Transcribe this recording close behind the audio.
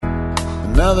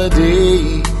Another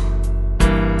day,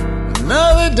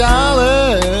 another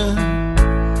dollar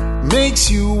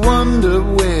makes you wonder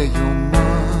where your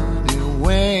money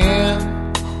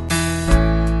went.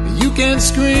 You can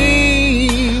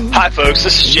scream. Hi folks,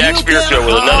 this is Jack Spearfield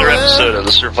with another episode of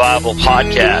the Survival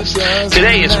Podcast.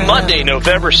 Today is Monday,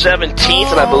 November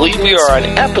 17th, and I believe we are on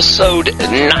episode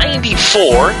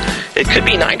 94. It could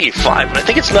be 95, but I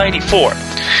think it's 94.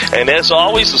 And as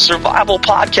always, the Survival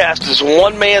Podcast is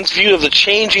one man's view of the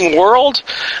changing world,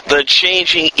 the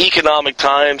changing economic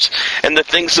times, and the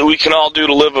things that we can all do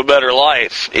to live a better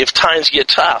life if times get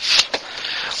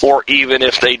tough, or even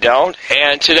if they don't.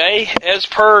 And today, as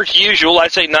per usual,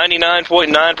 I'd say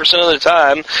 99.9% of the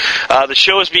time, the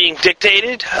show is being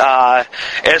dictated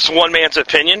as one man's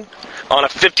opinion on a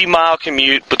 50-mile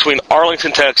commute between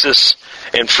Arlington, Texas,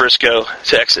 and Frisco,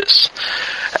 Texas.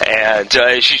 And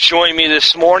as you join me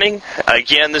this morning,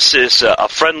 again, this is a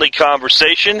friendly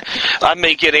conversation. I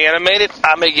may get animated,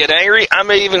 I may get angry, I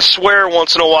may even swear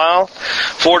once in a while.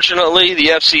 Fortunately,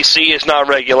 the FCC is not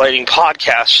regulating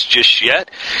podcasts just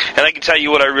yet, and I can tell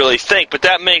you what I really think, but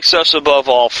that makes us above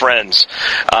all friends.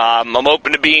 I'm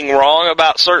open to being wrong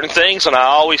about certain things, and I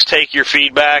always take your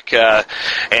feedback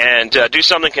and do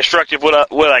something constructive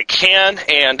what I can,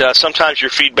 and sometimes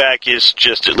your feedback is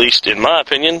just, at least in my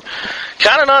opinion,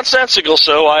 kind of nonsensical,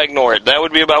 so I ignore it. That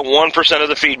would be about 1% of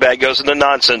the feedback goes in the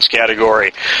nonsense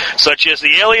category, such as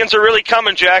the aliens are really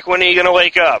coming, Jack, when are you going to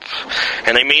wake up?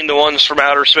 And they mean the ones from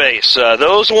outer space.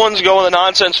 Those ones go in the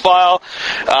nonsense file,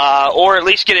 or at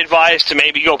least get advised to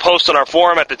maybe go post on our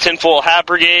forum at the Tinfoil Hat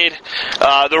Brigade.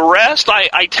 The rest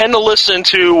I tend to listen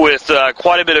to with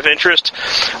quite a bit of interest,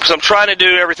 because I'm trying to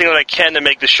do everything that I can to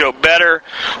make the show better,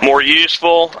 more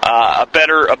useful, a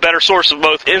better source of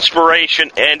both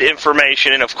inspiration and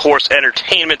information, and of course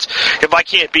entertainment. If I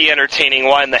can't be entertaining,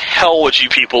 why in the hell would you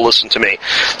people listen to me?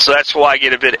 So that's why I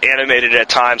get a bit animated at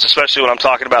times, especially when I'm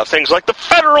talking about things like the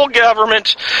federal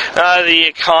government, the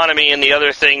economy, and the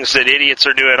other things that idiots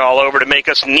are doing all over to make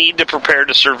us need to prepare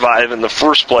to survive in the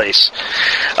first place.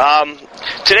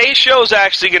 Today's show is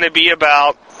actually going to be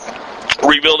about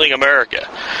rebuilding America,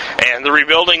 and the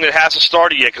rebuilding that hasn't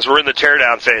started yet, because we're in the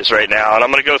teardown phase right now, and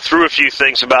I'm going to go through a few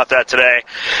things about that today.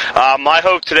 My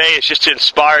hope today is just to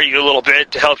inspire you a little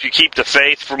bit, to help you keep the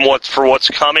faith for what's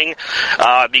coming,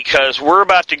 because we're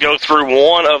about to go through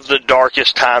one of the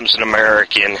darkest times in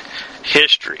American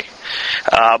history.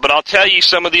 But I'll tell you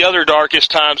some of the other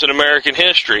darkest times in American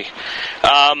history.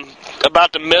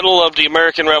 About the middle of the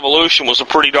American Revolution was a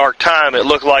pretty dark time. It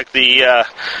looked like the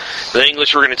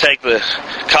English were going to take the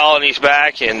colonies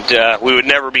back, and we would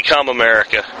never become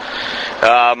America.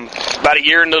 About a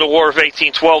year into the War of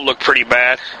 1812 looked pretty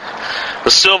bad.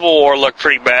 The Civil War looked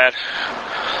pretty bad.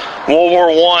 World War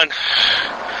I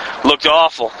looked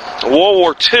awful. World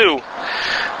War II,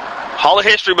 all the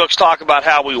history books talk about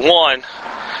how we won.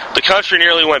 The country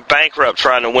nearly went bankrupt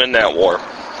trying to win that war.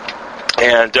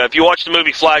 And if you watch the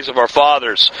movie Flags of Our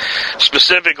Fathers,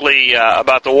 specifically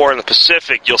about the war in the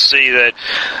Pacific, you'll see that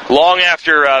long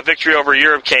after victory over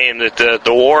Europe came, that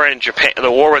the war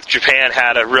with Japan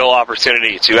had a real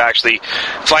opportunity to actually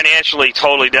financially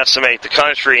totally decimate the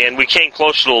country, and we came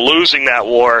closer to losing that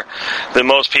war than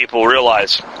most people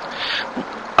realize.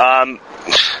 But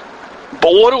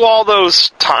what do all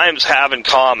those times have in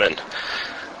common?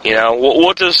 You know,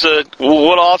 what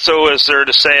also is there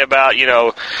to say about, you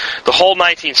know, the whole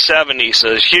 1970s,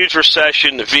 the huge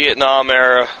recession, the Vietnam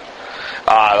era,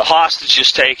 the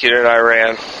hostages taken in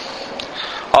Iran,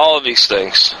 all of these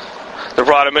things that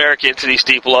brought America into these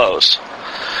deep lows.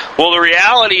 Well, the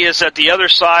reality is that the other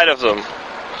side of them,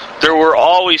 there were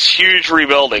always huge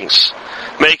rebuildings,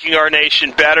 making our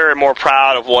nation better and more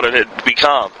proud of what it had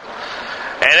become.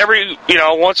 And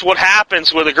once what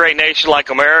happens with a great nation like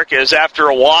America is after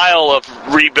a while of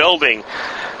rebuilding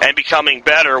and becoming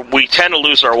better, we tend to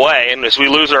lose our way. And as we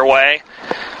lose our way,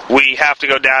 we have to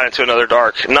go down into another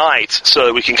dark night so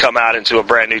that we can come out into a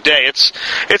brand new day.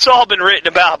 It's all been written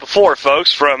about before,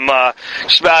 folks, from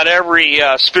just about every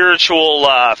spiritual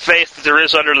faith that there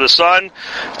is under the sun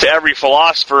to every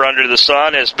philosopher under the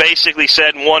sun has basically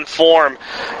said in one form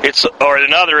or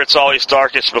another, it's always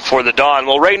darkest before the dawn.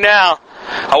 Well, right now,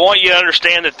 I want you to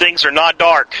understand that things are not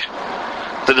dark.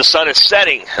 that the sun is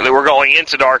setting and that we're going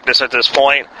into darkness at this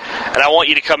point. And I want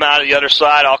you to come out of the other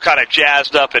side all kind of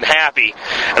jazzed up and happy.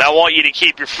 And I want you to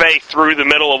keep your faith through the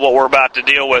middle of what we're about to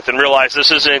deal with and realize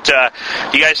this isn't,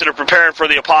 you guys that are preparing for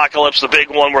the apocalypse, the big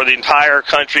one where the entire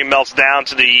country melts down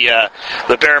to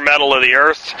the bare metal of the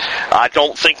earth. I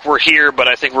don't think we're here, but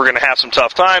I think we're going to have some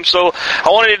tough times. So I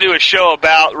wanted to do a show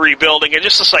about rebuilding and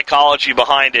just the psychology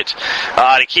behind it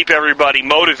to keep everybody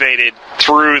motivated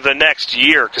through the next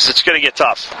year, because it's going to get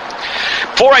tough.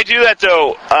 Before I do that,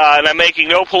 though, and I'm making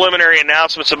no preliminary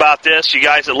announcements about this, you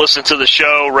guys that listen to the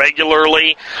show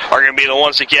regularly are going to be the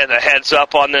ones that get a heads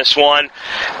up on this one.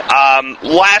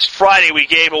 Last Friday, we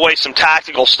gave away some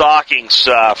tactical stockings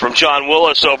from John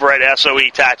Willis over at SOE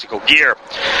Tactical Gear.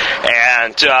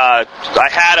 And I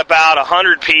had about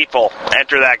 100 people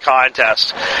enter that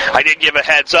contest. I did give a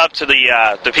heads up to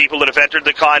the people that have entered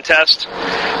the contest,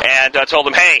 and I told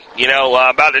them, hey,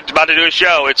 about to do a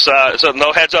show. It's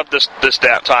no heads up this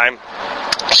time.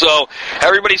 So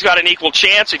everybody's got an equal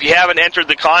chance. If you haven't entered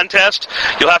the contest,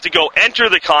 you'll have to go enter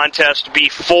the contest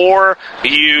before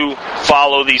you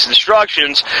follow these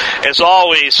instructions. As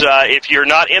always, if you're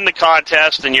not in the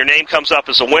contest and your name comes up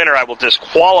as a winner, I will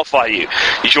disqualify you.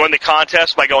 You join the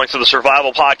contest by going to the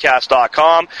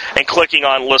survivalpodcast.com and clicking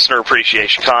on Listener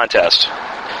Appreciation Contest.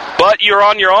 But you're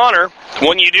on your honor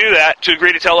when you do that to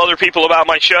agree to tell other people about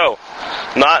my show.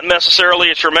 Not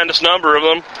necessarily a tremendous number of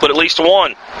them, but at least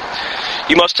one.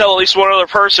 You must tell at least one other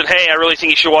person, hey, I really think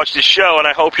you should watch this show, and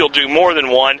I hope you'll do more than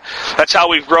one. That's how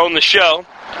we've grown the show.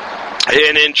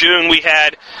 And in June, we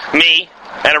had me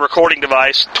and a recording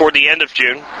device toward the end of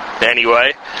June,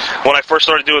 anyway, when I first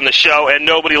started doing the show, and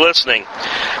nobody listening.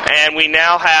 And we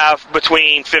now have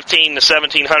between 1,500 to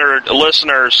 1,700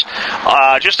 listeners,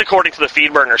 just according to the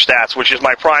FeedBurner stats, which is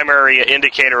my primary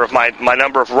indicator of my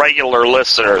number of regular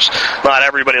listeners, not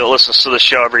everybody that listens to the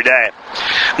show every day.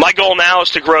 My goal now is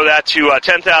to grow that to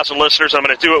 10,000 listeners. I'm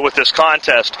going to do it with this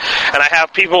contest. And I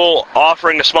have people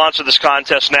offering to sponsor this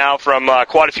contest now from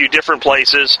quite a few different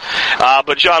places.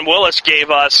 But John Willis gave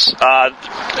us,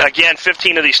 again,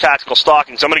 15 of these tactical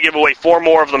stockings. I'm going to give away 4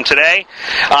 more of them today.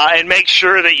 And make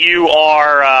sure that you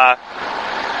are...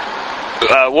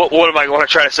 what am I going to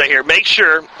try to say here? Make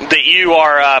sure that you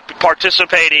are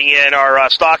participating in our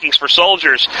Stockings for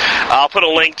Soldiers. I'll put a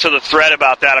link to the thread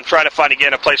about that. I'm trying to find,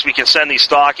 again, a place we can send these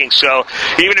stockings. So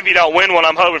even if you don't win one,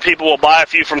 I'm hoping people will buy a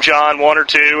few from John, 1 or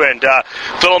 2, and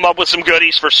fill them up with some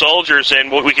goodies for soldiers,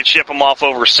 and we can ship them off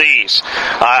overseas.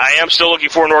 I am still looking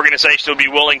for an organization that would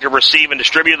be willing to receive and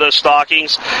distribute those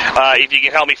stockings. If you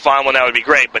can help me find one, that would be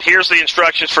great. But here's the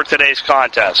instructions for today's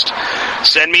contest.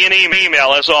 Send me an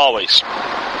email, as always.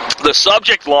 The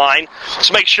subject line,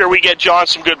 let's make sure we get John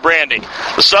some good branding.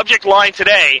 The subject line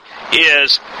today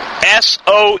is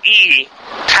SOE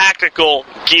Tactical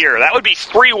Gear. That would be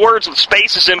 3 words with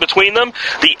spaces in between them.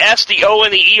 The S, the O,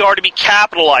 and the E are to be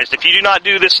capitalized. If you do not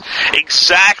do this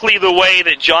exactly the way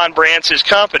that John brands his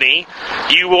company,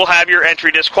 you will have your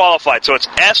entry disqualified. So it's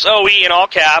SOE in all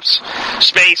caps,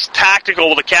 space tactical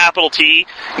with a capital T,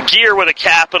 gear with a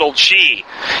capital G.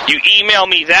 You email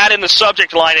me that in the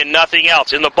subject line and nothing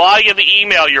else. In the body of the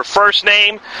email, your first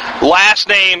name, last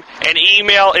name, and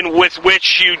email in with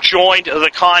which you joined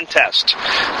the contest.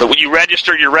 But when you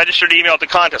register your registered email at the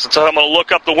contest, that's how I'm going to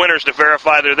look up the winners to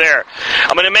verify they're there.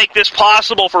 I'm going to make this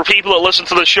possible for people that listen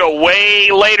to the show way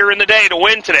later in the day to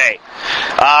win today.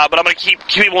 But I'm going to keep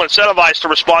people incentivized to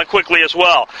respond quickly as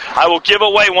well. I will give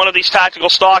away one of these tactical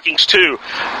stockings to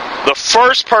the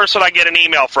first person I get an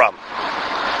email from,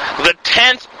 the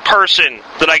 10th person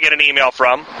that I get an email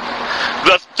from,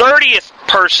 the 30th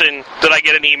person that I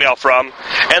get an email from,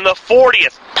 and the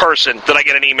 40th person that I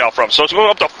get an email from. So it's going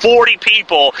up to 40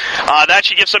 people. That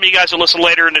should give some of you guys that listen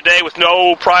later in the day with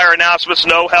no prior announcements,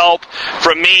 no help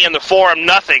from me in the forum,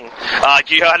 nothing.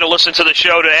 You had to listen to the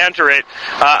show to enter it,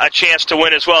 a chance to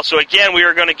win as well. So again, we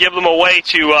are going to give them away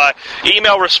to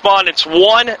email respondents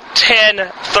 1,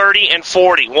 10, 30, and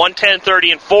 40. 1, 10,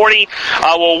 30, and 40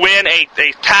 will win a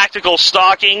tactical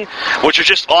stocking, which is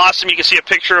just awesome. You can see a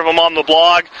picture of them on the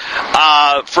blog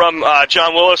from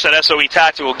John Willis at SOE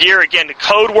Tactical Gear. Again, the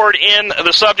code word in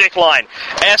the subject line,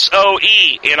 SOE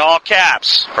in all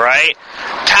caps, right?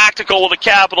 Tactical with a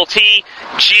capital T,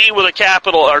 G with a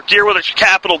capital, or gear with a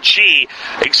capital G,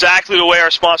 exactly the way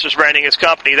our sponsor's branding his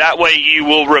company. That way you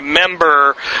will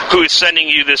remember who is sending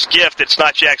you this gift. It's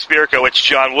not Jack Spirko, it's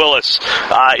John Willis,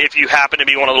 if you happen to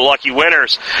be one of the lucky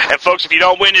winners. And folks, if you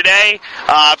don't win today,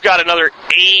 I've got another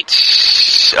 8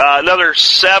 another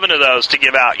 7 of those to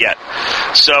give out yet.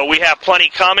 So we have plenty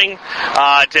coming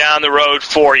down the road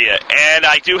for you. And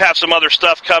I do have some other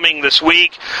stuff coming this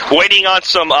week. Waiting on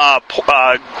some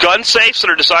gun safes that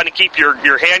are designed to keep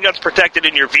your handguns protected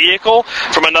in your vehicle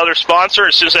from another sponsor.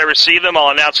 As soon as I receive them, I'll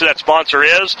announce who that sponsor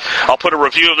is. I'll put a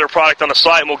review of their product on the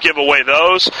site, and we'll give away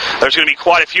those. There's going to be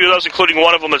quite a few of those, including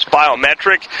one of them that's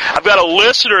biometric. I've got a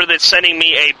listener that's sending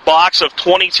me a box of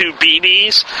 22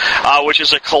 BBs, which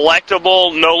is a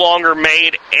collectible, no longer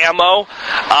made ammo.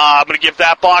 I'm going to give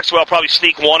that box away. I'll probably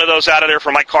sneak one of those out of there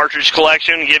for my cartridge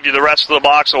collection and give you the rest of the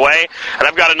box away. And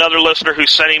I've got another listener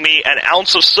who's sending me an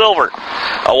ounce of silver,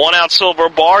 a 1-ounce silver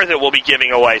bar that we'll be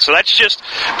giving away. So that's just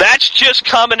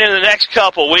coming in the next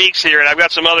couple weeks here, and I've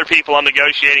got some other people I'm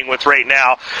negotiating with right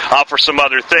now for some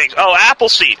other things. Oh,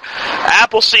 Appleseed,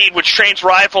 which trains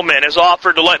riflemen, has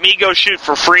offered to let me go shoot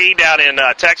for free down in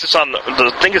Texas on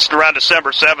I think it's around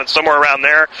December 7th, somewhere around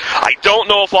there. I don't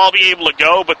know if I'll be able to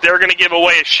go, but they're going to give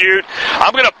away a shoot.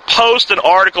 I'm going to post an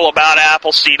article about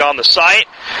Appleseed on the site.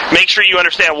 Make sure you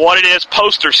understand what it is.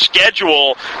 Post their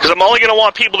schedule, because I'm only going to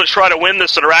want people to try to win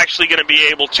this that are actually going to be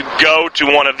able to go to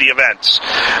one of the events.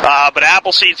 But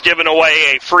Appleseed's giving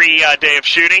away a free day of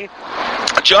shooting.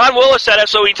 John Willis at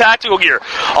SOE Tactical Gear.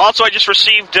 Also, I just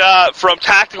received from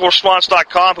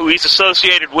TacticalResponse.com, who he's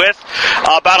associated with,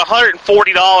 about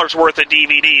 $140 worth of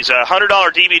DVDs. A $100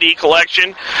 DVD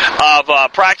collection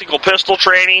of practical pistol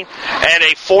training and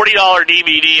a $40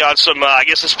 DVD on some, I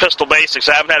guess it's pistol basics.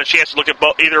 I haven't had a chance to look at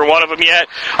either one of them yet.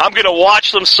 I'm going to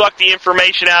watch them, suck the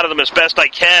information out of them as best I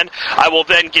can. I will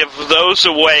then give those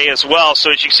away as well.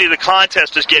 So as you see, the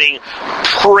contest is getting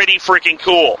pretty freaking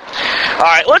cool. All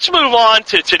right, let's move on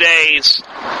to today's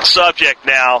subject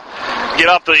now. Get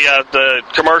off the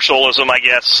commercialism, I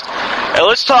guess. And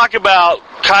let's talk about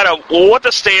kind of what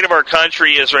the state of our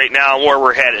country is right now and where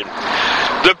we're headed.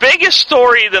 The biggest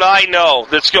story that I know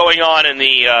that's going on in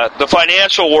the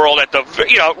financial world at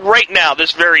right now,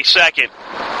 this very second,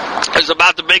 is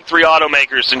about the big 3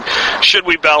 automakers and should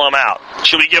we bail them out?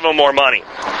 Should we give them more money?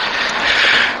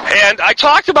 And I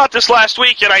talked about this last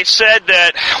week, and I said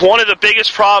that one of the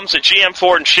biggest problems that GM,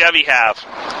 Ford, and Chevy have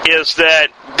is that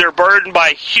they're burdened by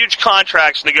huge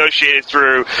contracts negotiated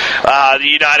through the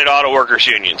United Auto Workers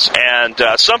unions. And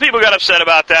some people got upset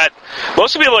about that.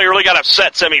 Most of the people that really got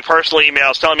upset sent me personal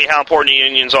emails telling me how important the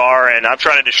unions are, and I'm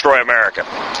trying to destroy America.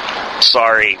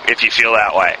 Sorry if you feel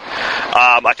that way.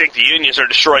 I think the unions are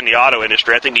destroying the auto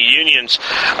industry. I think the unions,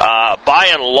 by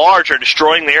and large, are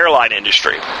destroying the airline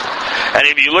industry. And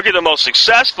if you look at the most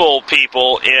successful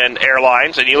people in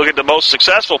airlines and you look at the most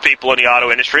successful people in the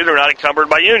auto industry, they're not encumbered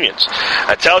by unions.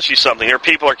 That tells you something. Their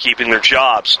people are keeping their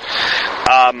jobs.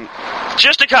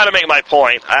 Just to kind of make my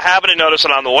point, I happened to notice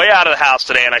that on the way out of the house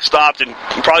today, and I stopped, and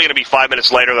I'm probably going to be 5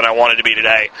 minutes later than I wanted to be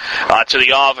today, to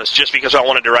the office, just because I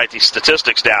wanted to write these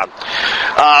statistics down.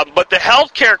 But the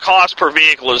health care cost per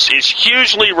vehicle is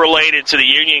hugely related to the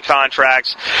union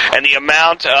contracts and the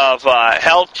amount of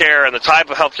health care and the type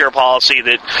of health care policy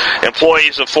that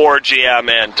employees of Ford, GM,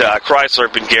 and Chrysler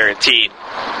have been guaranteed.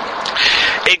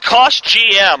 It costs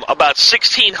GM about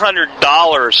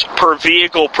 $1,600 per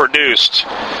vehicle produced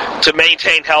to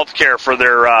maintain health care for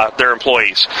their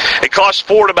employees. It costs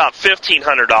Ford about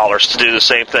 $1,500 to do the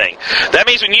same thing. That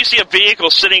means when you see a vehicle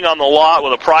sitting on the lot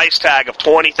with a price tag of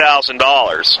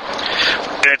 $20,000,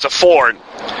 and it's a Ford,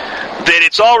 that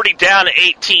it's already down to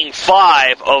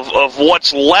 $18,500 of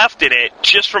what's left in it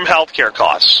just from healthcare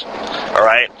costs. All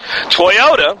right,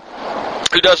 Toyota,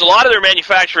 who does a lot of their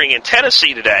manufacturing in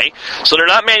Tennessee today, so they're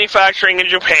not manufacturing in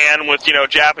Japan with,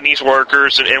 Japanese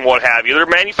workers and what have you. They're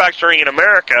manufacturing in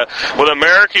America with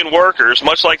American workers,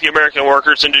 much like the American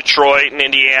workers in Detroit and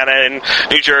Indiana and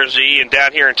New Jersey and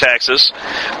down here in Texas.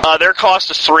 Their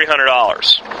cost is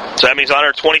 $300. So that means on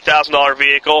a $20,000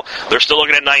 vehicle, they're still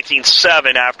looking at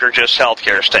 $19,700 after just health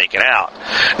care is taken out.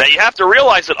 Now you have to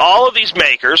realize that all of these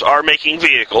makers are making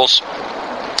vehicles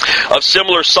of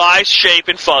similar size, shape,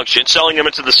 and function, selling them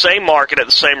into the same market at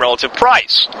the same relative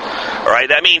price. All right,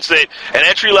 that means that an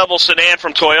entry-level sedan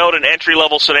from Toyota, an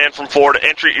entry-level sedan from Ford, an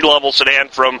entry-level sedan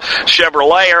from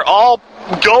Chevrolet are all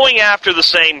going after the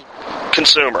same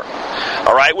consumer.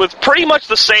 All right, with pretty much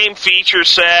the same feature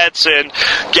sets and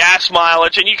gas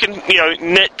mileage, and you can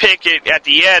nitpick it at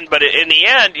the end, but in the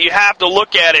end, you have to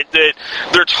look at it that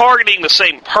they're targeting the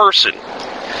same person,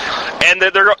 and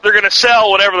that they're going to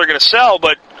sell whatever they're going to sell,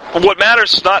 but what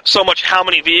matters is not so much how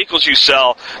many vehicles you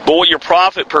sell, but what your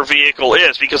profit per vehicle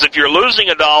is. Because if you're losing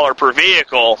 $1 per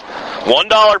vehicle,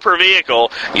 $1 per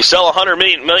vehicle, you sell 100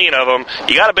 million of them,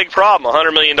 you got a big problem,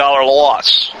 $100 million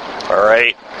loss. All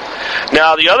right.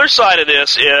 Now, the other side of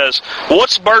this is,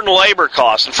 what's burden labor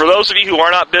cost? And for those of you who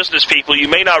are not business people, you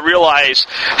may not realize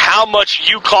how much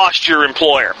you cost your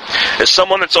employer. As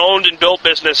someone that's owned and built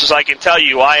businesses, I can tell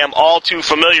you, I am all too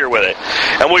familiar with it.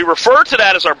 And we refer to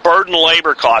that as our burden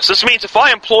labor cost. This means if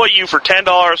I employ you for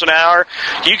 $10 an hour,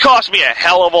 you cost me a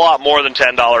hell of a lot more than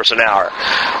 $10 an hour.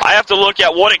 I have to look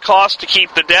at what it costs to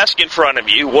keep the desk in front of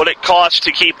you, what it costs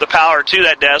to keep the power to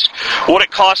that desk, what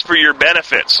it costs for your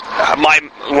benefits.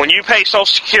 When you pay Social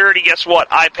Security, guess what?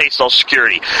 I pay Social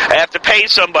Security. I have to pay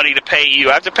somebody to pay you.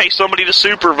 I have to pay somebody to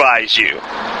supervise you.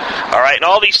 All right, and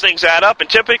all these things add up, and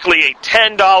typically a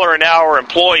 $10 an hour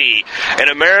employee in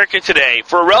America today,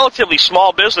 for a relatively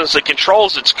small business that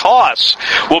controls its costs,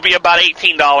 will be about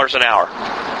 $18 an hour.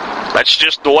 That's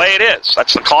just the way it is.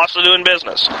 That's the cost of doing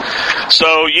business.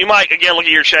 So you might, again, look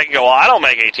at your check and go, well, I don't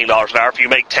make $18 an hour if you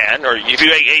make 10, or if you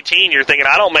make 18, you're thinking,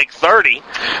 I don't make 30,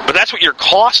 but that's what your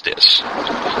cost is.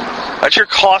 That's your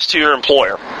cost to your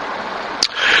employer.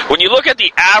 When you look at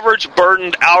the average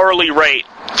burdened hourly rate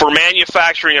for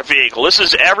manufacturing a vehicle, this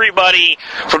is everybody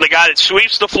from the guy that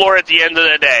sweeps the floor at the end of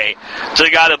the day to the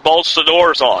guy that bolts the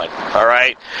doors on, all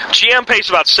right? GM pays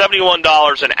about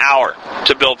 $71 an hour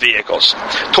to build vehicles.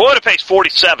 Toyota pays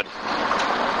 $47.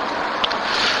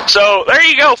 So there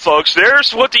you go, folks.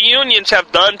 There's what the unions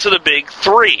have done to the big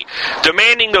three,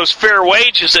 demanding those fair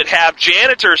wages that have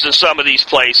janitors in some of these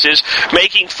places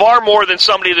making far more than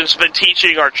somebody that's been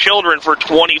teaching our children for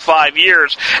 25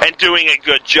 years and doing a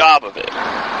good job of it.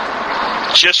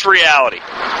 Just reality.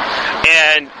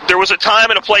 And there was a time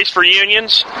and a place for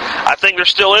unions. I think there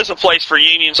still is a place for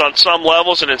unions on some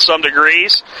levels and in some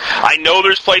degrees. I know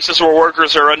there's places where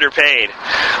workers are underpaid.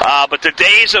 But the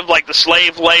days of like the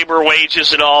slave labor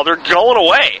wages and all, they're going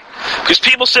away because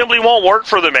people simply won't work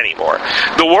for them anymore.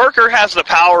 The worker has the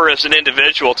power as an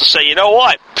individual to say, you know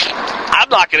what, I'm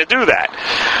not going to do that.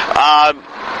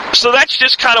 So that's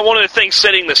just kind of one of the things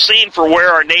setting the scene for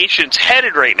where our nation's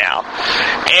headed right now.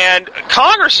 And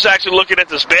Congress is actually looking at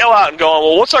this bailout and going,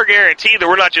 well, what's our guarantee that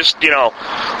we're not just,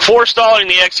 forestalling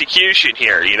the execution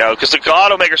here, because the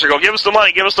automakers are going, give us the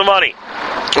money,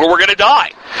 or we're going to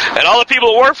die. And all the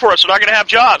people that work for us are not going to have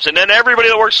jobs. And then everybody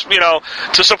that works,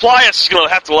 to supply us is going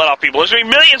to have to let off people. There's going to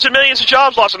be millions and millions of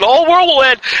jobs lost, and the whole world will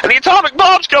end, and the atomic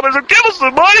bomb's coming, so give us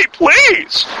the money,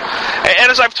 please.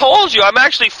 And as I've told you, I'm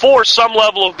actually for some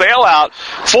level of bailout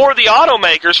for the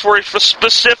automakers for a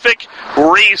specific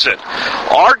reason.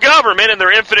 Our government, in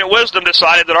their infinite wisdom,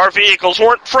 decided that our vehicles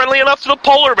weren't friendly enough to the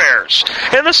polar bears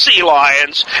and the sea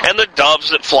lions and the doves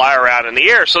that fly around in the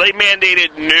air. So they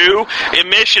mandated new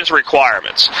emissions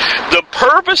requirements. The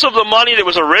purpose of the money that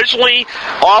was originally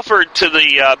offered to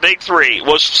the big three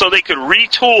was so they could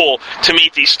retool to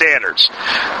meet these standards.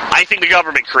 I think the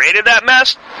government created that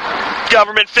mess.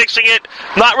 Government fixing it,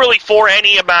 not really for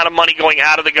any amount of money going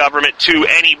out of the government to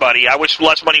anybody. I wish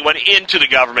less money went into the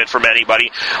government from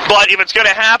anybody. But if it's going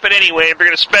to happen anyway, if they're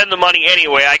going to spend the money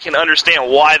anyway, I can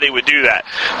understand why they would do that.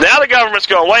 Now the government's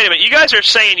going, wait a minute, you guys are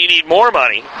saying you need more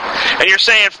money. And you're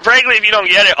saying, frankly, if you don't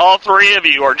get it, all three of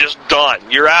you are just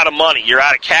done. You're out of money. You're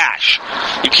out of cash.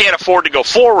 You can't afford to go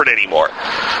forward anymore.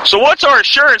 So what's our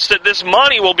assurance that this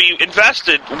money will be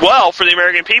invested well for the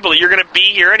American people, that you're going to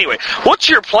be here anyway? What's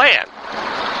your plan?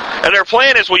 And their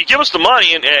plan is, well, you give us the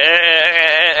money,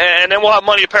 and then we'll have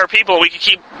money to pay our people, and we can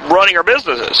keep running our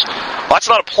businesses. Well, that's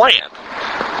not a plan.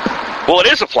 Well, it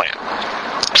is a plan.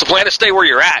 It's a plan to stay where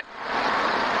you're at.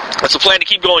 It's a plan to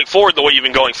keep going forward the way you've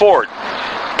been going forward.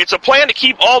 It's a plan to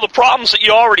keep all the problems that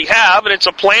you already have, and it's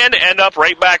a plan to end up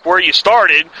right back where you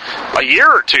started a year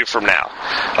or two from now.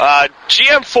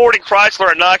 GM, Ford, and Chrysler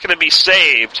are not going to be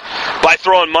saved by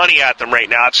throwing money at them right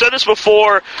now. I've said this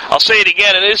before, I'll say it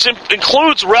again, and this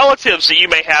includes relatives that you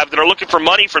may have that are looking for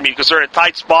money from you because they're in a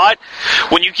tight spot.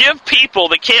 When you give people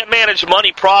that can't manage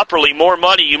money properly more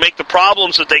money, you make the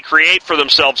problems that they create for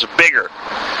themselves bigger.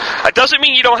 It doesn't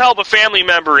mean you don't help a family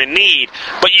member in need,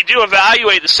 but you do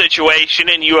evaluate the situation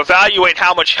and you evaluate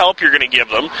how much help you're going to give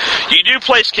them. You do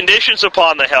place conditions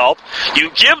upon the help.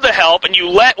 You give the help and you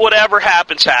let whatever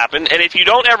happens happen. And if you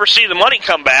don't ever see the money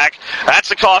come back, that's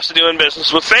the cost of doing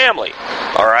business with family.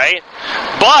 All right?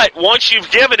 But once you've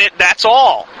given it, that's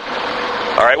all.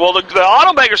 All right, well, the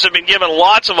automakers have been given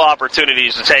lots of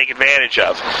opportunities to take advantage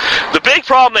of. The big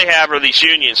problem they have are these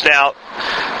unions. Now,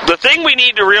 the thing we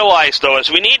need to realize, though, is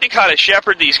we need to kind of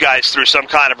shepherd these guys through some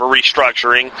kind of a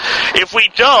restructuring. If we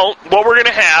don't, what we're going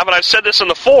to have, and I've said this in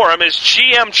the forum, is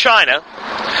GM China.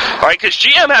 All right, because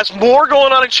GM has more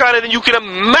going on in China than you can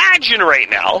imagine right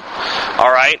now.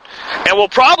 All right, and we'll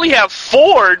probably have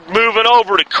Ford moving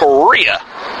over to Korea,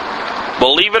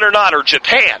 believe it or not, or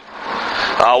Japan.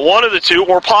 one of the two,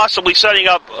 or possibly setting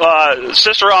up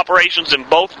sister operations in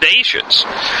both nations.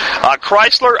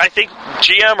 Chrysler, I think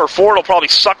GM or Ford will probably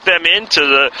suck them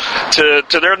into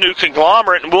to their new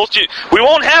conglomerate, and we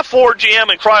won't have Ford, GM,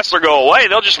 and Chrysler go away.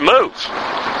 They'll just move.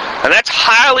 And that's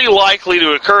highly likely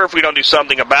to occur if we don't do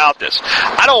something about this.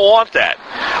 I don't want that.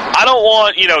 I don't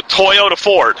want, Toyota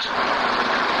Ford.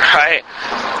 Right?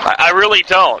 I really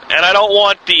don't. And I don't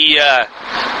want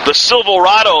the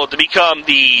Silverado to become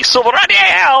the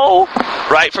Silverado,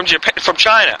 right, from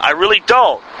China. I really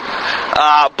don't.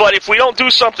 But if we don't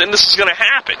do something, this is going to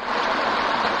happen.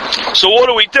 So what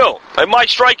do we do? It might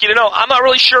strike you to know, I'm not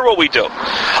really sure what we do.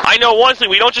 I know one thing,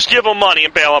 we don't just give them money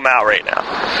and bail them out right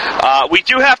now. We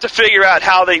do have to figure out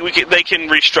how they can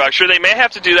restructure. They may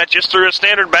have to do that just through a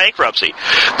standard bankruptcy.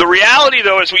 The reality,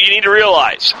 though, is what you need to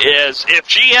realize is if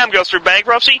GM goes through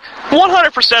bankruptcy,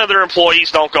 100% of their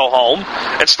employees don't go home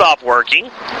and stop working.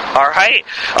 All right?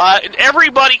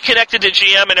 Everybody connected to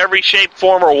GM in every shape,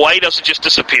 form, or way doesn't just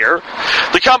disappear.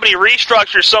 The company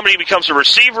restructures, somebody becomes a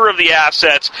receiver of the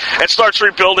assets, and starts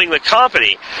rebuilding the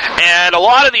company. And a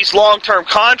lot of these long-term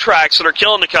contracts that are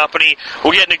killing the company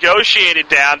will get negotiated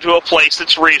down to a place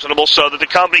that's reasonable so that the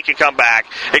company can come back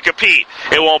and compete.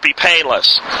 It won't be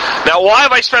painless. Now, why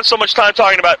have I spent so much time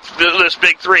talking about this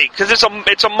big three? Because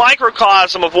it's a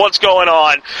microcosm of what's going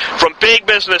on from big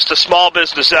business to small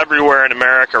business everywhere in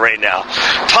America right now.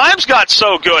 Times got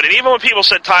so good, and even when people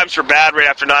said times were bad right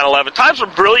after 9/11, times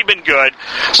have really been good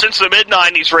since the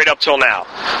mid-90s right up till now.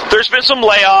 There's been some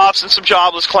layoffs and some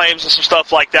jobless claims and some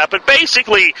stuff like that, but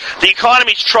basically the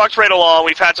economy's trucked right along.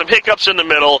 We've had some hiccups in the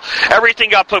middle. Everything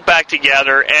got put back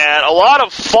together, and a lot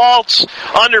of false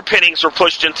underpinnings were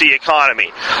pushed into the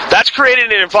economy. That's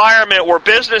created an environment where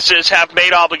businesses have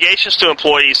made obligations to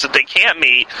employees that they can't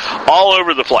meet all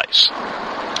over the place.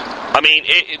 I mean,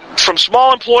 from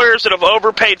small employers that have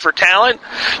overpaid for talent,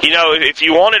 if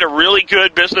you wanted a really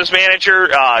good business manager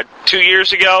 2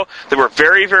 years ago, they were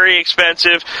very, very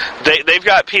expensive. They've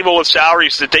got people with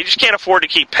salaries that they just can't afford to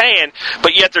keep paying,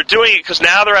 but yet they're doing it because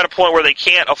now they're at a point where they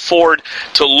can't afford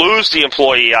to lose the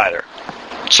employee either.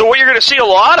 So what you're going to see a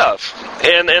lot of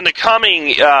in the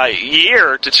coming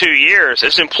year to 2 years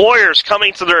is employers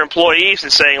coming to their employees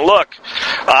and saying, look,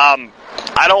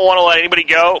 I don't want to let anybody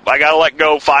go. I got to let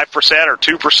go 5% or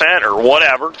 2% or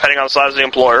whatever, depending on the size of the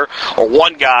employer, or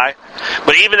one guy.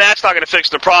 But even that's not going to fix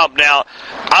the problem. Now,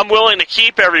 I'm willing to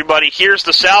keep everybody. Here's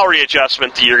the salary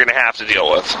adjustment that you're going to have to deal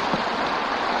with.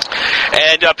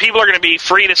 And people are going to be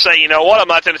free to say, you know what, I'm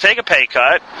not going to take a pay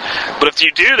cut. But if you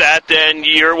do that, then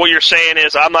what you're saying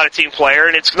is I'm not a team player,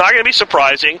 and it's not going to be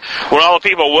surprising when all the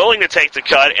people willing to take the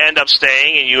cut end up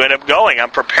staying and you end up going.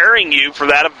 I'm preparing you for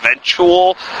that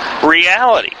eventual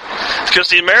reality. Because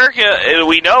the America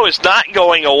we know is not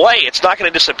going away. It's not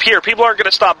going to disappear. People aren't going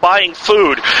to stop buying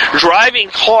food, driving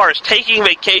cars, taking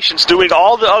vacations, doing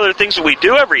all the other things that we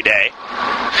do every day.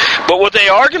 But what they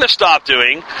are going to stop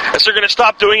doing is they're going to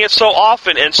stop doing it so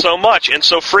often and so much and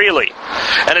so freely.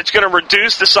 And it's going to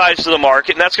reduce the size of the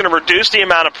market, and that's going to reduce the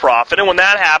amount of profit. And when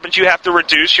that happens, you have to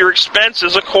reduce your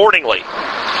expenses accordingly.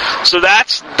 So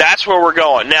that's where we're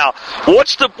going. Now,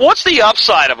 what's the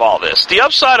upside of all this? The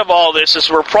upside of all this is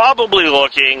we're probably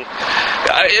looking,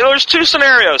 there's two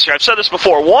scenarios here. I've said this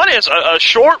before. One is a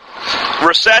short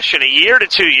recession, a year to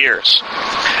 2 years.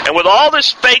 And with all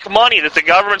this fake money that the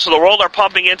governments of the world are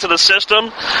pumping into the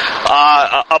system,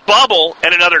 a bubble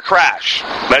and another crash.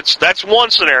 That's one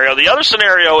scenario. The other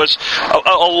scenario is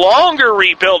a longer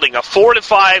rebuilding, of 4 to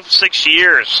 5, 6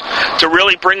 years, to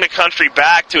really bring the country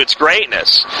back to its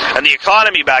greatness, and the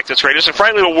economy back to its greatness, and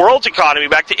frankly the world's economy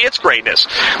back to its greatness.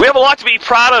 We have a lot to be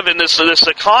proud of in this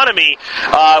economy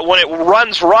when it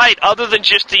runs right, other than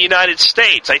just the United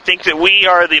States. I think that we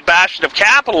are the bastion of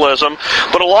capitalism,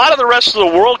 but a lot of the rest of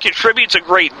the world contributes a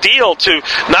great deal to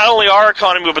not only our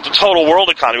economy, but the total world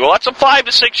economy. Well, that's a 5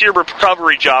 to 6 year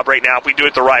recovery job right now if we do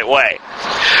it the right way.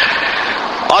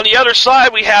 On the other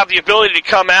side, we have the ability to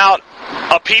come out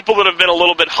of people that have been a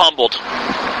little bit humbled,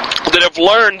 that have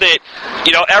learned that,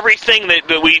 everything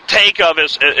that we think of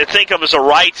as a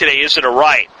right today isn't a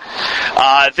right.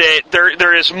 That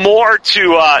there is more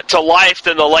to life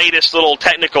than the latest little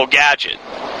technical gadget.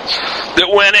 That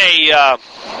when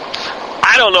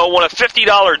I don't know, when a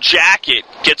 $50 jacket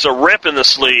gets a rip in the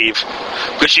sleeve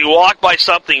because you walk by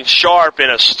something sharp in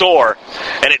a store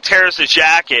and it tears the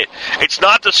jacket, it's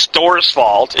not the store's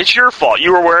fault, it's your fault.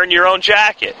 You were wearing your own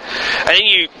jacket. And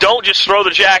you don't just throw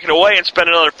the jacket away and spend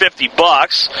another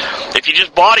 $50. If you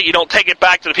just bought it, you don't take it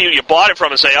back to the people you bought it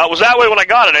from and say, oh, it was that way when I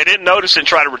got it, I didn't notice, and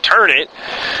try to return it.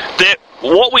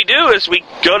 What we do is we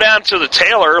go down to the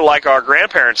tailor like our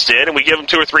grandparents did, and we give them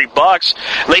 $2 or $3,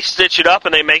 and they stitch it up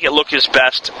and they make it look as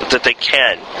best that they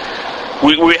can.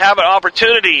 We have an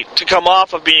opportunity to come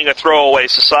off of being a throwaway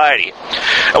society.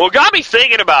 And what got me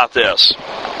thinking about this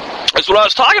is when I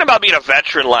was talking about being a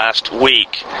veteran last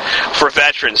week for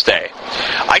Veterans Day,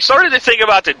 I started to think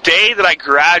about the day that I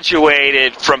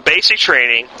graduated from basic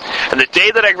training and the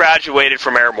day that I graduated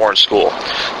from airborne school.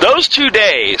 Those 2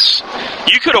 days,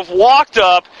 you could have walked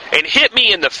up and hit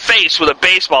me in the face with a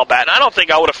baseball bat, and I don't think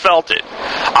I would have felt it.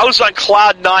 I was on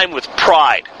cloud 9 with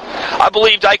pride. I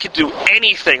believed I could do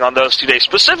anything on those 2 days,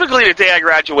 specifically the day I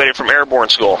graduated from airborne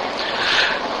school.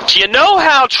 Do you know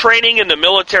how training in the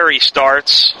military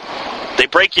starts? They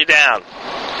break you down.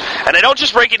 And they don't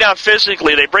just break you down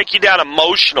physically, they break you down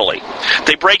emotionally.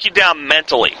 They break you down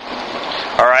mentally.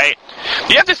 All right?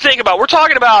 You have to think about, we're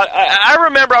talking about, I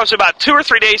remember I was about 2 or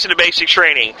 3 days into basic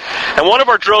training, and one of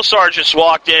our drill sergeants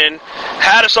walked in,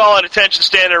 had us all at attention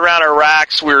standing around our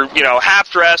racks. We were,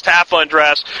 half dressed, half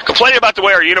undressed, complaining about the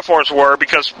way our uniforms were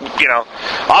because,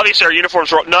 obviously our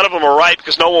uniforms, none of them were right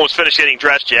because no one was finished getting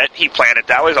dressed yet. He planned it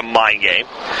that way. It was a mind game.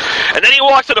 And then he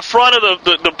walked to the front of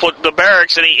the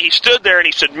barracks, and he stood there and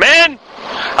he said, "Men,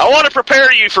 I want to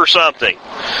prepare you for something.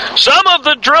 Some of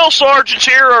the drill sergeants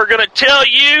here are going to tell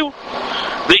you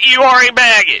that you are a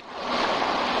maggot.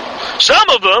 Some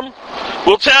of them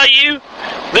will tell you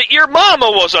that your mama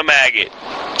was a maggot.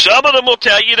 Some of them will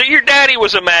tell you that your daddy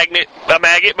was a maggot,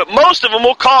 but most of them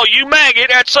will call you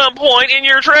maggot at some point in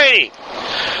your training.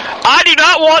 I do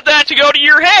not want that to go to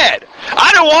your head.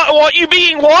 I don't want you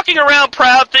walking around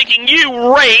proud thinking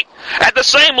you rate at the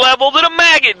same level that a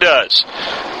maggot does.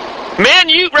 Men,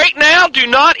 you right now do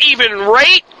not even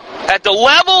rate at the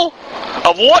level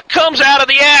of what comes out of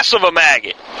the ass of a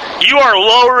maggot. You are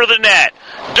lower than that.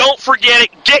 Don't forget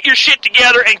it. Get your shit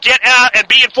together and get out and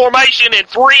be in formation in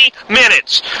 3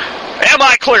 minutes. Am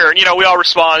I clear?" And, we all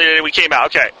responded and we came out.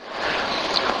 Okay.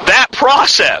 That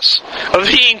process of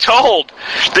being told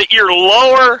that you're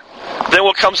lower than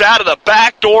what comes out of the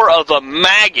back door of the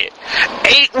maggot,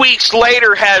 8 weeks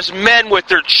later has men with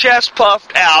their chest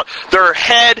puffed out, their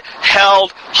head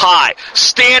held high,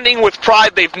 standing with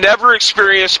pride they've never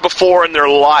experienced before in their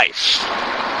life.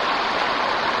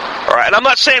 All right, and I'm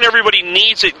not saying everybody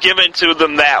needs it given to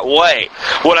them that way.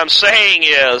 What I'm saying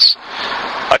is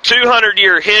a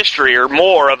 200-year history or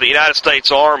more of the United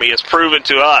States Army has proven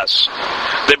to us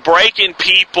that breaking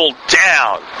people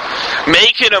down,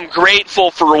 making them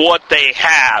grateful for what they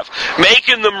have,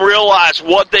 making them realize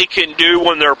what they can do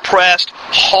when they're pressed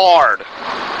hard,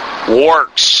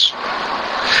 works.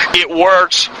 It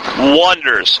works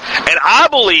wonders. And I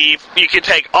believe you can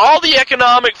take all the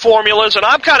economic formulas, and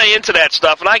I'm kind of into that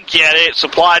stuff, and I get it,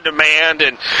 supply and demand,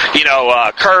 and,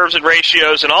 curves and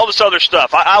ratios, and all this other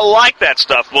stuff. I like that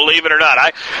stuff, believe it or not.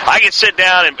 I can sit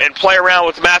down and play around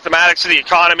with mathematics of the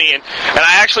economy, and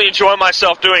I actually enjoy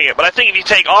myself doing it. But I think if you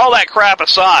take all that crap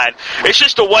aside, it's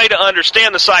just a way to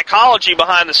understand the psychology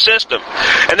behind the system.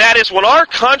 And that is when our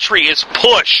country is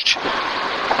pushed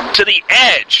to the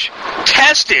edge,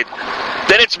 tested,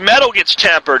 then its metal gets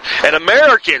tempered, and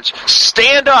Americans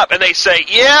stand up and they say,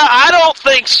 "Yeah, I don't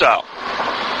think so.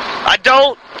 I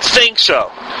don't think so."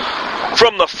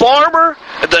 From the farmer,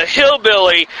 the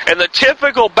hillbilly, and the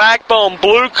typical backbone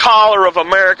blue collar of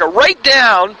America, right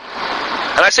down,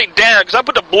 and I say down because I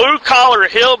put the blue collar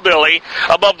hillbilly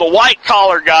above the white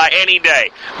collar guy any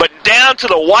day, but down to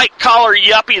the white collar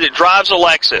yuppie that drives a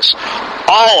Lexus.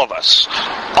 All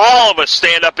of us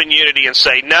stand up in unity and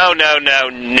say, no, no, no,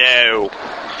 no.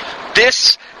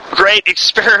 This great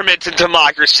experiment in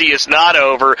democracy is not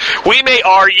over. We may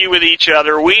argue with each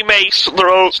other. We may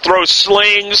throw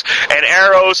slings and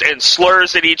arrows and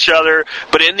slurs at each other.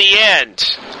 But in the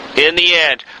end,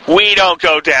 we don't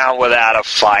go down without a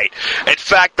fight. In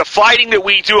fact, the fighting that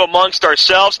we do amongst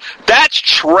ourselves, that's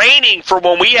training for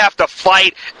when we have to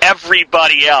fight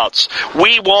everybody else.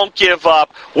 We won't give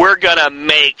up. We're going to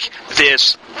make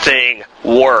this thing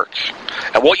work.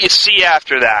 And what you see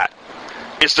after that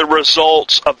is the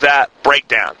results of that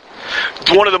breakdown.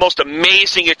 One of the most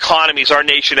amazing economies our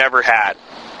nation ever had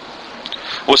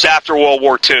was after World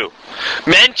War II.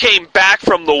 Men came back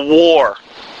from the war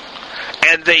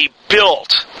and they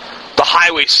built the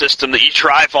highway system that you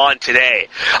drive on today.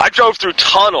 I drove through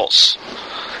tunnels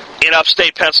in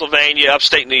upstate Pennsylvania,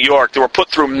 upstate New York, that were put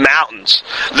through mountains,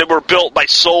 that were built by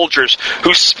soldiers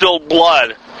who spilled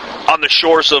blood on the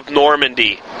shores of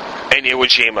Normandy and Iwo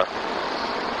Jima.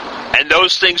 And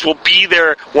those things will be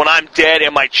there when I'm dead,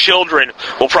 and my children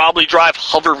will probably drive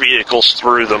hover vehicles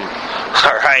through them. All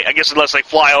right? I guess unless they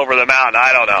fly over the mountain.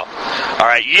 I don't know. All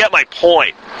right? You get my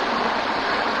point.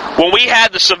 When we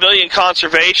had the Civilian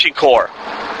Conservation Corps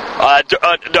under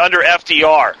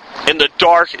FDR in the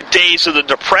dark days of the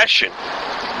Depression,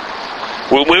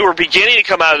 when we were beginning to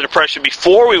come out of the Depression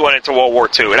before we went into World War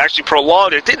II, it actually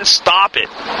prolonged it. It didn't stop it.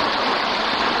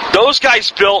 Those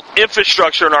guys built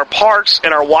infrastructure in our parks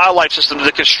and our wildlife systems.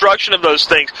 The construction of those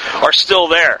things are still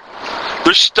there.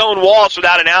 There's stone walls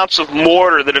without an ounce of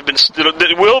mortar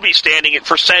that will be standing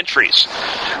for centuries,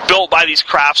 built by these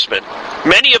craftsmen.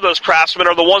 Many of those craftsmen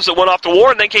are the ones that went off to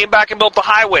war and then came back and built the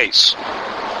highways.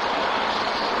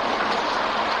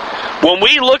 When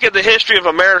we look at the history of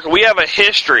America, we have a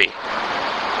history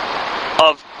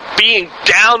of being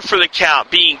down for the count,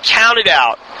 being counted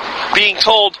out, being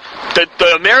told that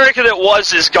the America that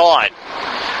was is gone,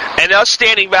 and us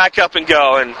standing back up and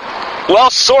going, well,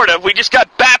 sort of, we just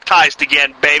got baptized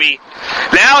again, baby.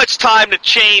 Now it's time to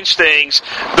change things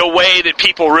the way that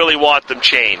people really want them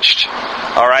changed.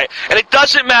 All right? And it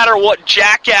doesn't matter what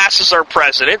jackass is our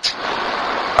president.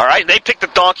 All right? They picked the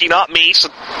donkey, not me, so,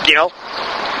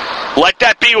 let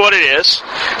that be what it is.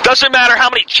 It doesn't matter how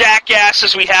many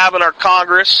jackasses we have in our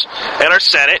Congress and our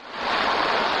Senate.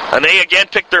 And they, again,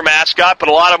 picked their mascot, but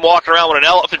a lot of them walking around with an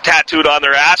elephant tattooed on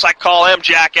their ass. I call them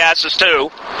jackasses,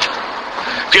 too.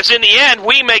 Because in the end,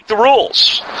 we make the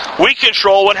rules. We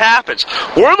control what happens.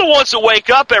 We're the ones that wake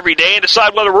up every day and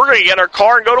decide whether we're going to get in our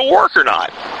car and go to work or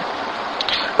not.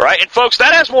 Right? And folks,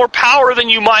 that has more power than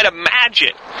you might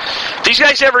imagine. These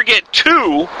guys ever get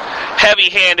too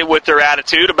heavy-handed with their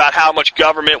attitude about how much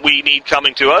government we need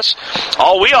coming to us,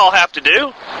 all we all have to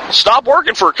do is stop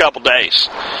working for a couple days.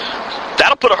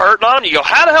 That'll put a hurting on them. You go,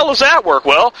 how the hell does that work?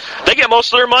 Well, they get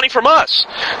most of their money from us.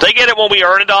 They get it when we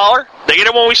earn $1. They get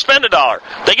it when we spend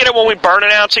 $1. They get it when we burn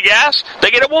an ounce of gas.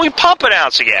 They get it when we pump an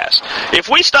ounce of gas. If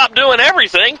we stop doing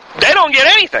everything, they don't get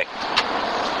anything.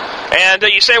 And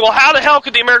you say, well, how the hell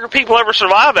could the American people ever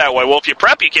survive that way? Well, if you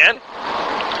prep, you can.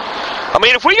 I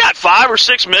mean, if we got 5 or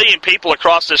 6 million people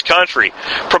across this country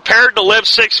prepared to live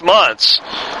 6 months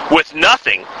with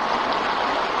nothing,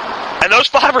 and those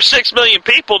 5 or 6 million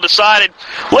people decided,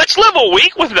 let's live a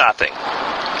week with nothing.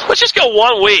 Let's just go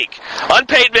 1 week.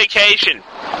 Unpaid vacation.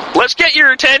 Let's get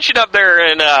your attention up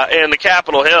there in the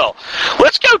Capitol Hill.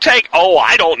 Let's go take,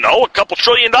 I don't know, a couple $1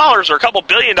 trillion or a couple $1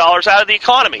 billion out of the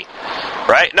economy.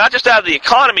 Right? Not just out of the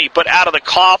economy, but out of the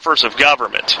coffers of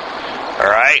government. All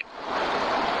right?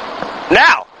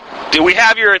 Now, do we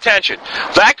have your attention?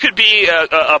 That could be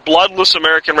a bloodless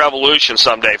American revolution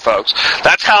someday, folks.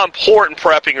 That's how important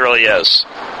prepping really is.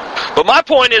 But my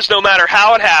point is, no matter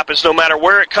how it happens, no matter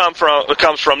where it comes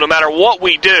from, no matter what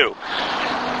we do,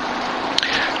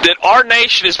 that our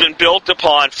nation has been built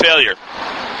upon failure,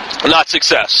 not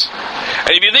success.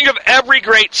 And if you think of every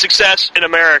great success in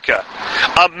America,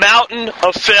 a mountain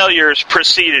of failures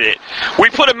preceded it. We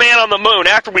put a man on the moon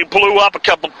after we blew up a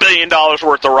couple $1 billion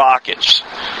worth of rockets.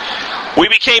 We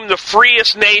became the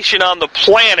freest nation on the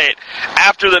planet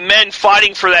after the men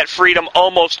fighting for that freedom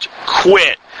almost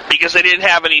quit because they didn't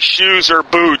have any shoes or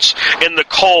boots in the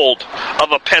cold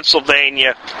of a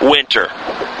Pennsylvania winter.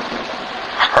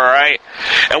 All right?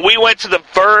 And we went to the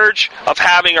verge of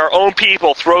having our own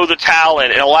people throw the towel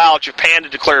in and allow Japan to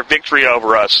declare victory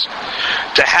over us,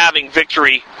 to having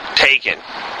victory taken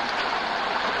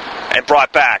and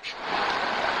brought back.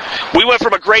 We went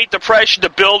from a Great Depression to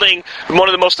building one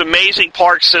of the most amazing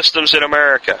park systems in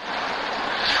America.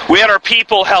 We had our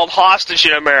people held hostage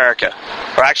in America,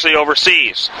 or actually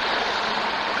overseas.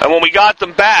 And when we got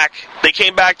them back, they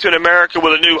came back to an America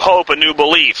with a new hope, a new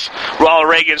belief. Ronald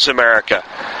Reagan's America.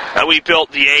 And we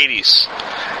built the 80s.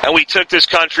 And we took this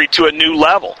country to a new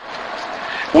level.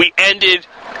 We ended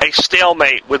a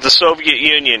stalemate with the Soviet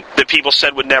Union that people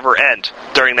said would never end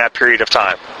during that period of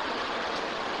time.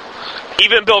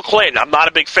 Even Bill Clinton. I'm not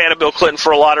a big fan of Bill Clinton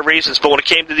for a lot of reasons, but when it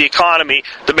came to the economy,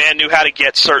 the man knew how to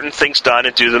get certain things done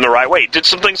and do them the right way. He did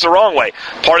some things the wrong way.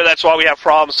 Part of that's why we have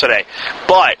problems today.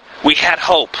 But we had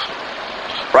hope,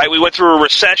 right? We went through a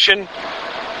recession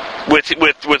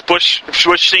with Bush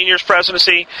Sr.'s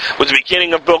presidency, with the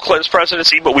beginning of Bill Clinton's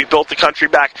presidency, but we built the country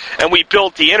back, and we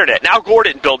built the Internet. Now, Gore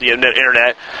didn't build the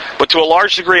Internet, but to a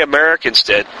large degree, Americans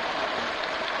did.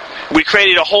 We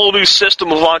created a whole new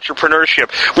system of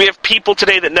entrepreneurship. We have people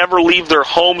today that never leave their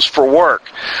homes for work,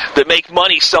 that make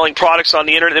money selling products on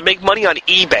the Internet, that make money on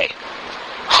eBay.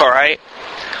 All right?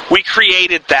 We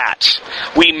created that.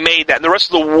 We made that. And the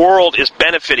rest of the world is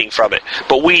benefiting from it.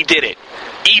 But we did it.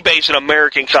 eBay's an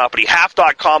American company.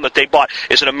 Half.com that they bought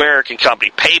is an American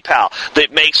company. PayPal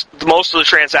that makes most of the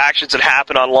transactions that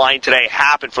happen online today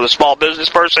happen for the small business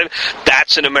person,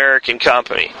 that's an American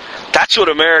company. That's what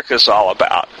America's all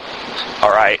about.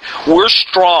 All right? We're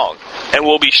strong, and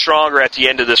we'll be stronger at the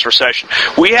end of this recession.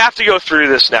 We have to go through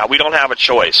this now. We don't have a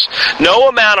choice. No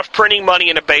amount of printing money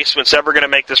in a basement is ever going to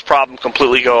make this problem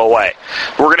completely go away.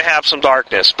 We're going to have some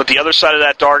darkness, but the other side of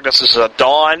that darkness is a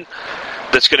dawn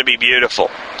that's going to be beautiful.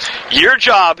 Your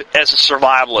job as a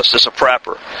survivalist, as a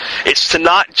prepper, is to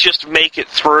not just make it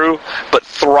through, but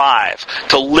thrive.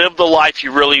 To live the life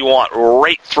you really want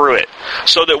right through it.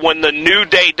 So that when the new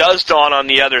day does dawn on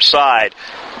the other side,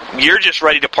 you're just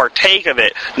ready to partake of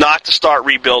it, not to start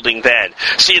rebuilding then.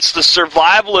 See, it's the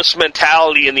survivalist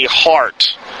mentality in the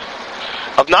heart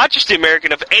of not just the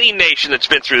American, of any nation that's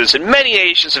been through this, and many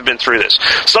nations have been through this.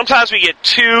 Sometimes we get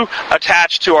too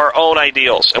attached to our own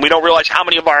ideals, and we don't realize how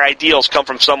many of our ideals come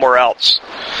from somewhere else.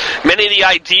 Many of the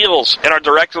ideals in our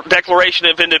Declaration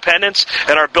of Independence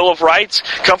and our Bill of Rights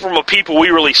come from a people we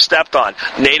really stepped on,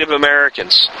 Native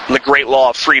Americans, and the Great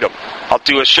Law of Freedom. I'll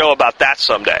do a show about that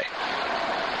someday.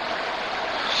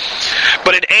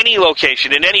 But in any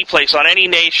location, in any place, on any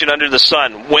nation under the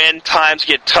sun, when times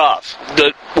get tough,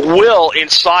 the will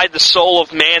inside the soul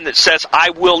of man that says, I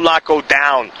will not go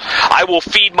down. I will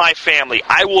feed my family.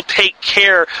 I will take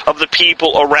care of the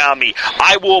people around me.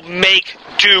 I will make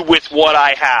do with what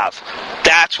I have.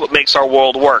 That's what makes our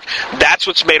world work. That's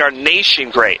what's made our nation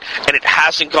great. And it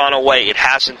hasn't gone away. It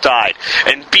hasn't died.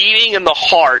 And beating in the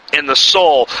heart and the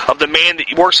soul of the man that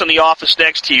works in the office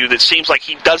next to you that seems like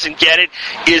he doesn't get it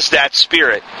is that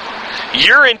spirit.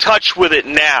 You're in touch with it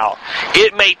now.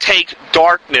 It may take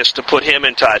darkness to put him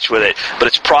in touch with it, but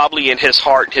it's probably in his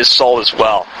heart and his soul as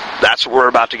well. That's what we're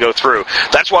about to go through.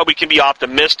 That's why we can be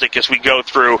optimistic as we go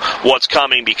through what's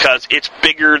coming, because it's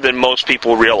bigger than most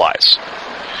people realize.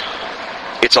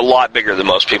 It's a lot bigger than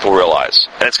most people realize.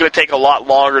 And it's going to take a lot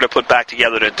longer to put back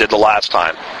together than it did the last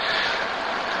time.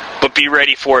 But be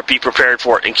ready for it, be prepared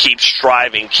for it, and keep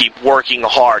striving, keep working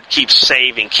hard, keep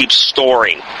saving, keep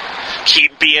storing.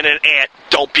 Keep being an ant.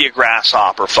 Don't be a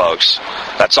grasshopper, folks.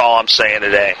 That's all I'm saying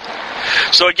today.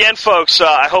 So again, folks,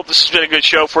 I hope this has been a good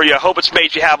show for you. I hope it's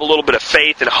made you have a little bit of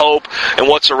faith and hope in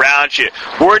what's around you.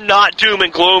 We're not doom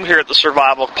and gloom here at the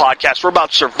Survival Podcast. We're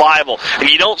about survival. And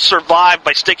you don't survive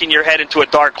by sticking your head into a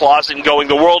dark closet and going,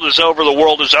 the world is over, the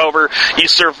world is over. You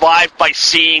survive by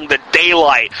seeing the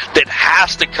daylight that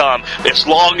has to come as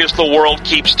long as the world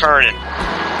keeps turning.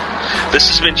 This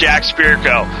has been Jack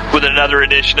Spirko with another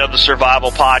edition of the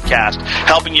Survival Podcast,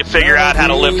 helping you figure out how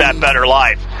to live that better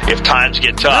life if times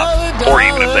get tough, or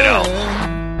even if they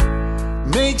don't.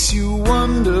 Makes you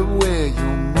wonder where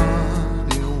your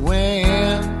money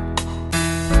went.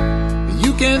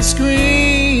 You can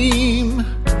scream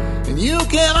and you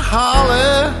can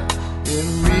holler. It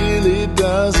really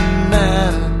doesn't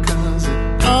matter, 'cause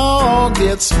it all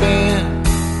gets spent.